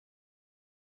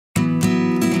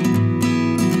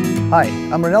Hi,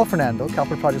 I'm Renel Fernando,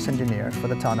 Capital Projects Engineer for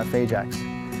the town of Ajax.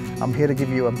 I'm here to give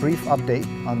you a brief update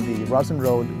on the Rossland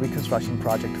Road Reconstruction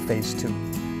Project Phase 2.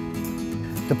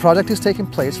 The project is taking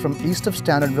place from east of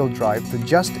Standardville Drive to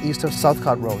just east of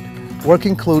Southcott Road. Work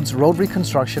includes road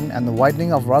reconstruction and the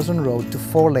widening of Rossland Road to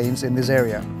 4 lanes in this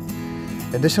area.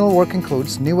 Additional work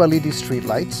includes new LED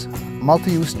streetlights,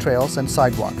 multi-use trails and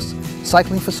sidewalks,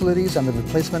 cycling facilities and the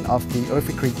replacement of the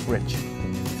Urfie Creek Bridge.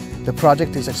 The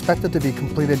project is expected to be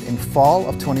completed in fall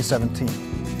of 2017.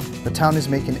 The town is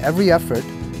making every effort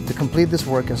to complete this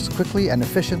work as quickly and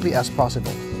efficiently as possible.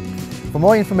 For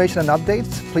more information and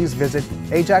updates, please visit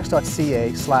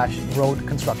ajax.ca/road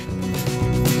construction.